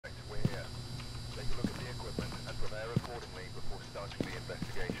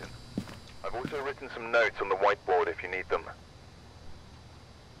also written some notes on the whiteboard if you need them.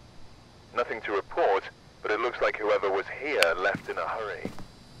 Nothing to report, but it looks like whoever was here left in a hurry.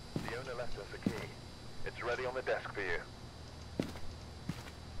 The owner left us a key. It's ready on the desk for you.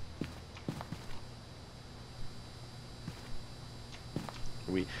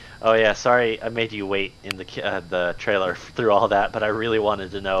 Oh yeah, sorry I made you wait in the trailer through all that, but I really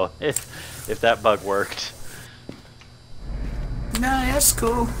wanted to know if that bug worked. No, that's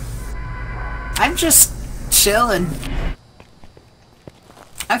cool. I'm just chilling.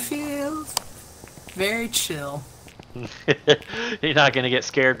 I feel very chill. You're not gonna get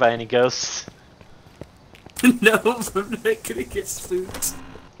scared by any ghosts? No, I'm not gonna get spooked.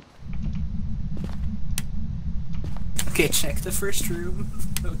 Okay, check the first room.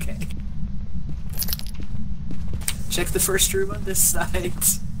 Okay. Check the first room on this side.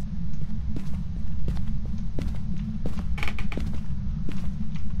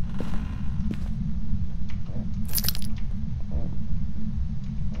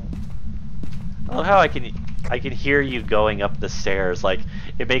 I love how I can hear you going up the stairs. Like,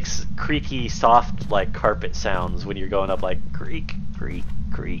 it makes creaky, soft, like carpet sounds when you're going up, like creak, creak,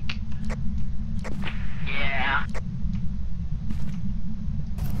 creak. Yeah.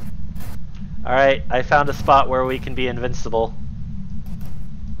 Alright, I found a spot where we can be invincible.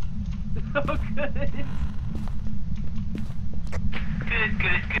 Oh, good.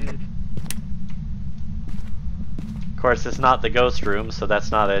 Good. Of course, it's not the ghost room, so that's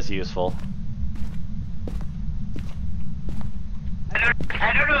not as useful.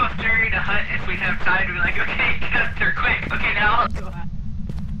 I don't know if during a hunt, if we'd have time to be like, okay, get up there quick. Okay, now I'll go.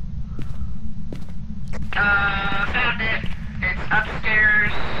 Found it. It's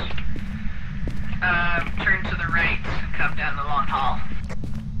upstairs. Turn to the right and come down the long hall.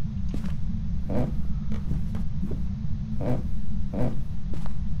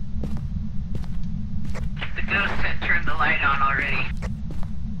 The ghost had turned the light on already.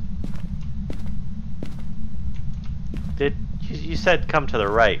 You said come to the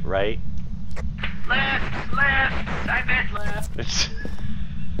right, right? Left! I meant left.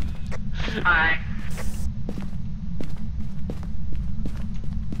 Hi.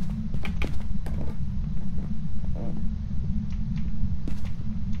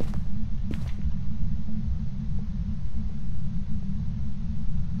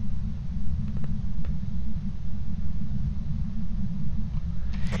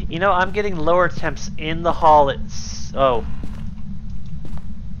 You know, I'm getting lower temps in the hall. Oh.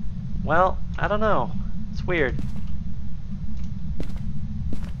 Well, I don't know. It's weird.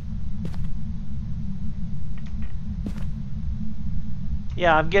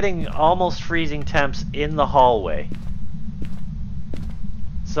 Yeah, I'm getting almost freezing temps in the hallway.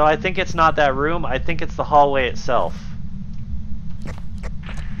 So I think it's not that room, I think it's the hallway itself.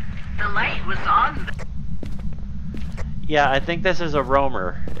 The light was on. Yeah, I think this is a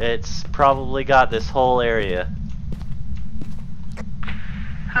roamer. It's probably got this whole area.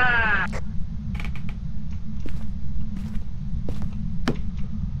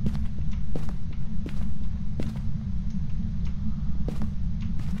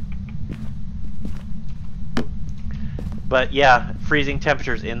 But yeah, freezing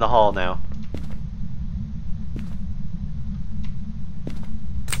temperatures in the hall now.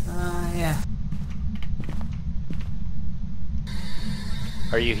 Yeah.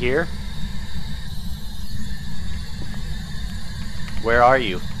 Are you here? Where are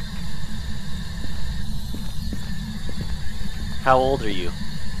you? How old are you?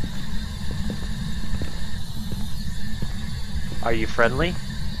 Are you friendly?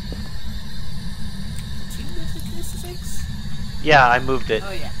 Did you move the crucifix? Yeah, I moved it.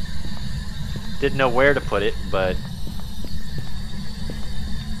 Oh yeah. Didn't know where to put it, but...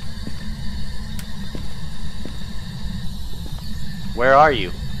 Where are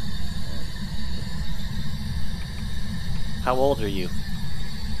you? How old are you?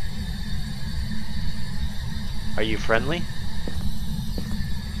 Are you friendly?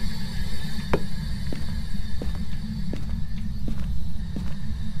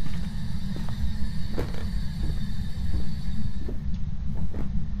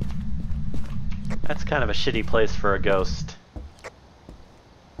 That's kind of a shitty place for a ghost.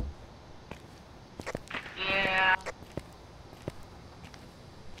 Yeah.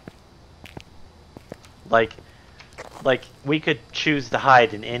 Like, we could choose to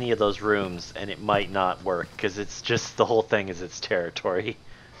hide in any of those rooms and it might not work, because it's just, the whole thing is its territory.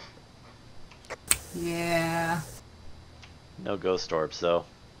 Yeah. No ghost orbs, though.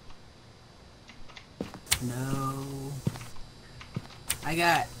 No. I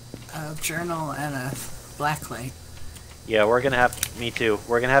got a journal and a blacklight. Yeah, we're gonna have. Me too.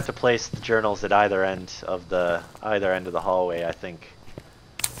 We're gonna have to place the journals at either end of the hallway, I think.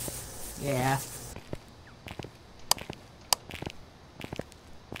 Yeah.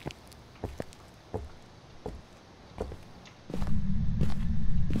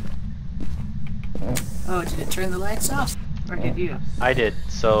 Oh, did it turn the lights off? Or did you? I did.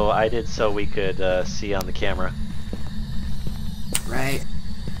 So we could see on the camera. Right.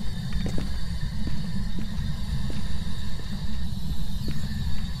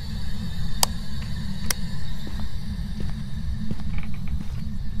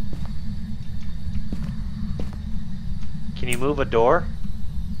 Can you move a door?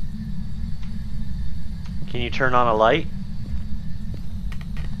 Can you turn on a light?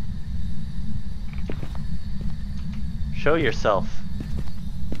 Show yourself.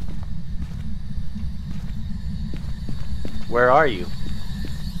 Where are you?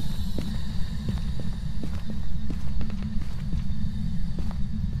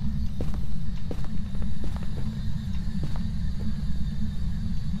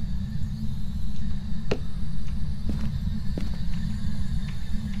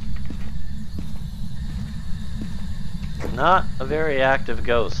 Not a very active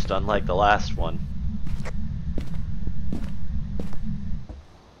ghost, unlike the last one.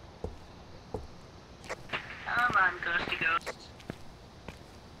 Come on, ghosty ghost.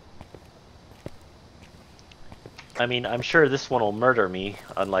 I mean, I'm sure this one will murder me,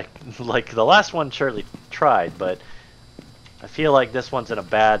 unlike like the last one surely tried, but I feel like this one's in a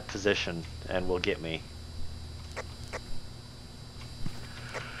bad position and will get me.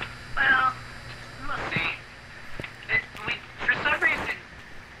 Well, we'll see. For some reason,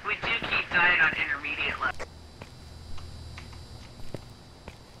 we do keep dying on intermediate level.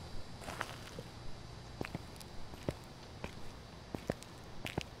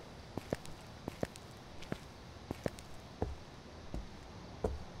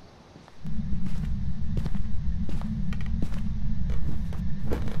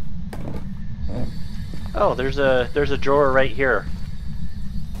 Oh, there's a drawer right here.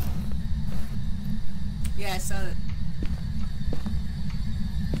 Yeah, I saw it.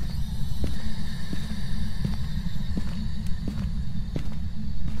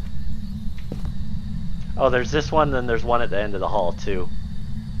 Oh, there's this one, then there's one at the end of the hall too.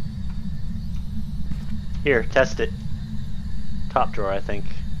 Here, test it. Top drawer, I think.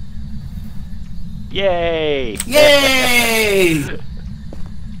 Yay! Yay!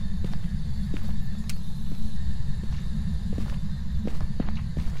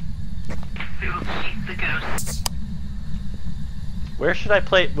 We will keep the ghosts. Where should I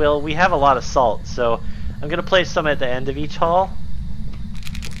place? Well, we have a lot of salt, so I'm gonna place some at the end of each hall.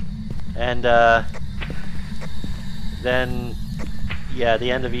 And then, yeah, the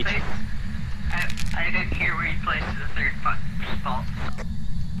end of each. I didn't hear where you placed the third spot.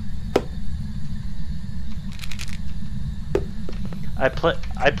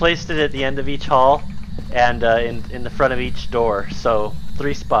 I placed it at the end of each hall, and in the front of each door. So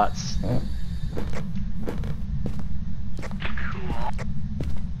 3 spots. Cool.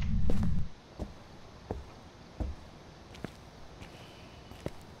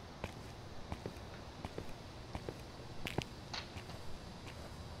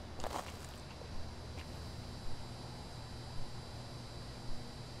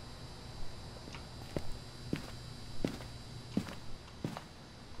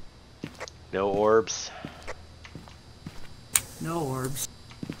 No orbs. No orbs.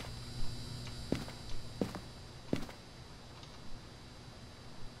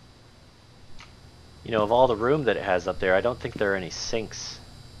 You know, of all the room that it has up there, I don't think there are any sinks.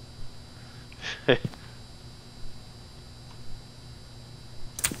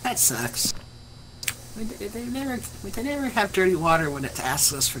 That sucks. They never have dirty water when it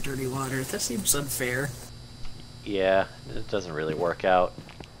asks us for dirty water. That seems unfair. Yeah, it doesn't really work out.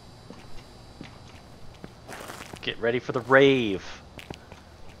 Get ready for the rave.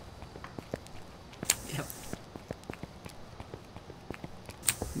 Yep.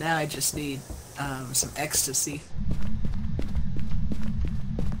 Now I just need some ecstasy.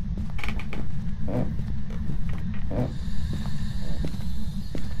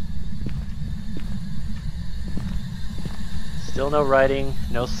 Still no writing,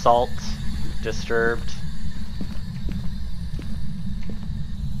 no salt disturbed.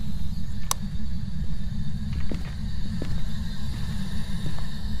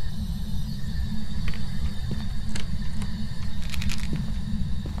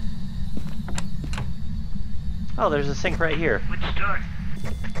 Oh, there's a sink right here. Which door?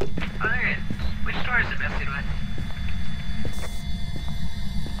 Oh, there it is. Which door is it messing with?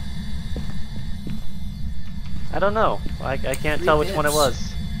 I don't know. I can't 3 tell which one it hits.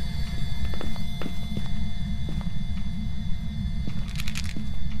 was.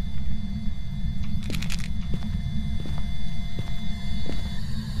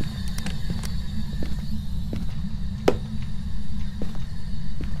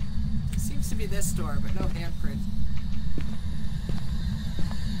 It seems to be this door, but no handprint.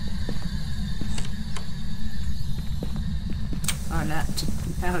 Oh,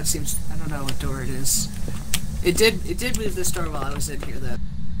 now it seems, I don't know what door it is. It did move this door while I was in here, though.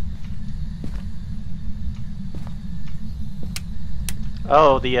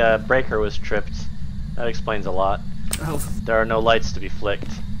 Oh, the breaker was tripped. That explains a lot. Oh, There are no lights to be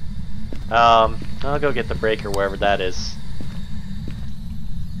flicked. I'll go get the breaker wherever that is.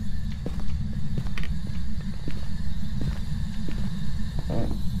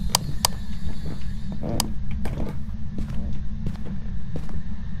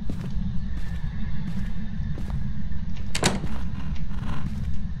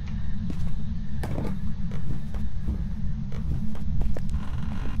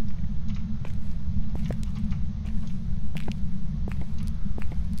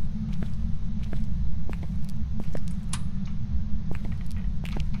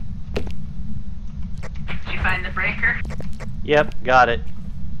 Did you find the breaker? Yep, got it.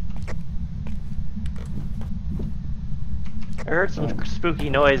 I heard some spooky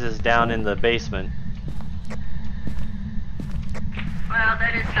noises down in the basement. Well,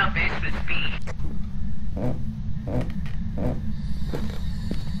 that is how basements be.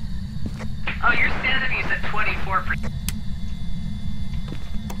 Oh, your sanity's at 24%.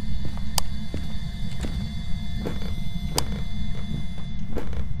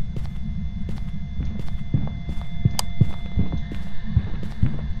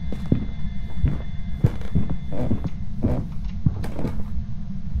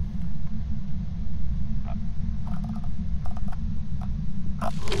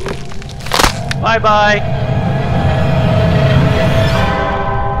 Bye-bye!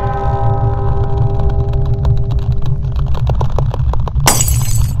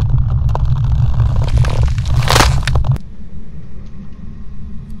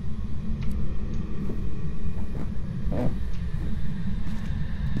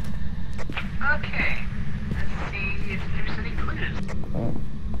 Okay, let's see if there's any clues.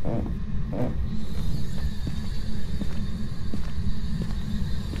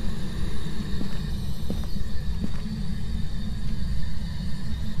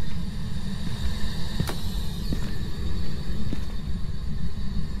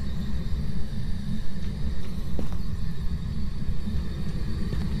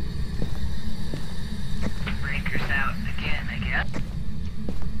 Breaker's out again, I guess.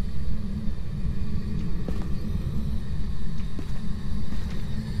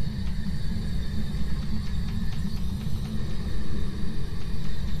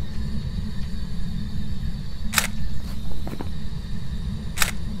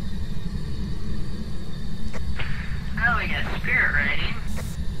 Oh, we got spirit writing.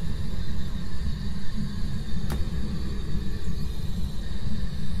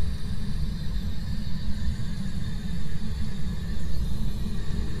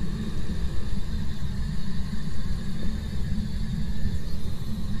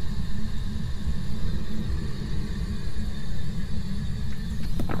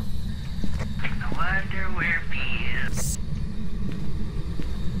 I wonder where B is.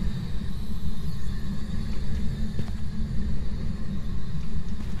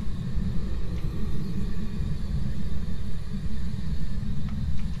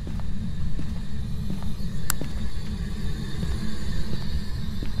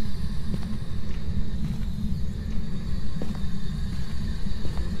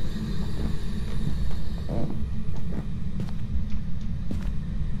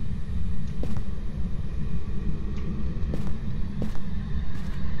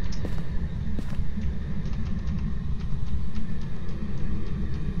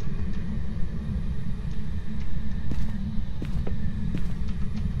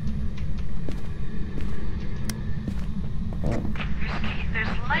 There's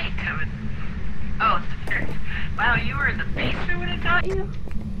light coming. Oh, there. Wow, you were in the basement when it got you?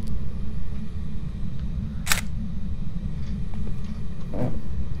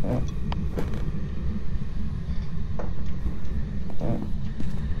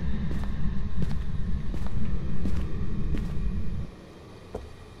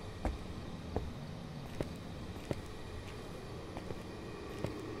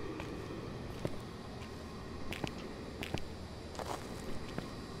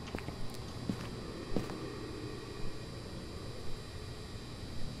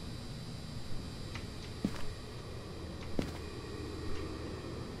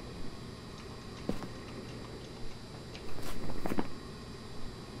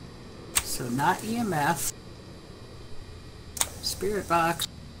 Not EMF. Spirit box.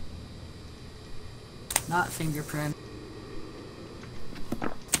 Not fingerprint.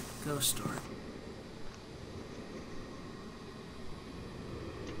 Ghost story.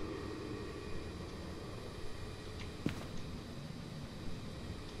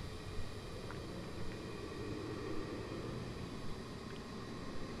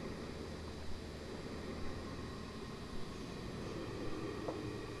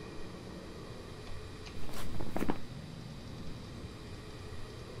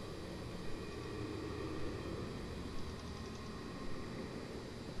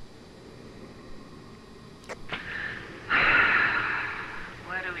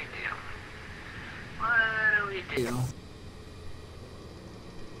 Do.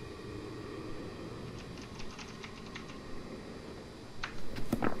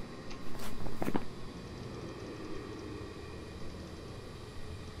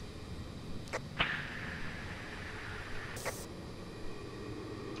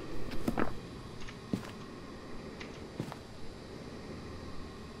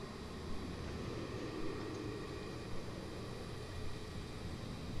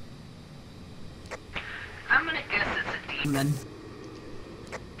 I'm gonna guess it's a demon. Demon.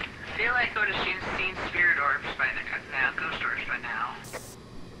 I feel like I would have seen spirit orbs by now, ghost orbs by now.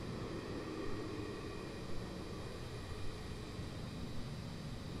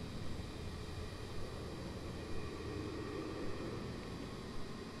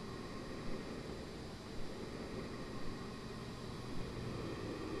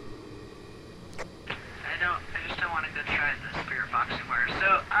 I just don't want to go try the spirit box anymore,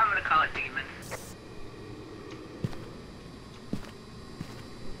 so I'm gonna call it demon.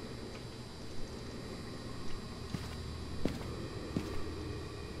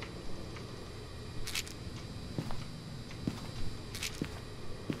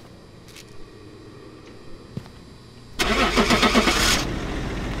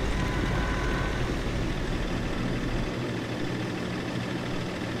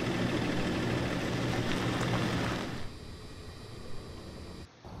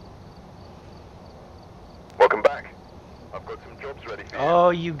 Welcome back. I've got some jobs ready for you. Oh,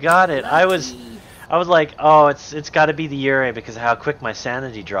 you got it. I was like, oh, it's got to be the Uri because of how quick my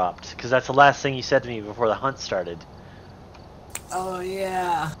sanity dropped. Because that's the last thing you said to me before the hunt started. Oh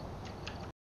yeah.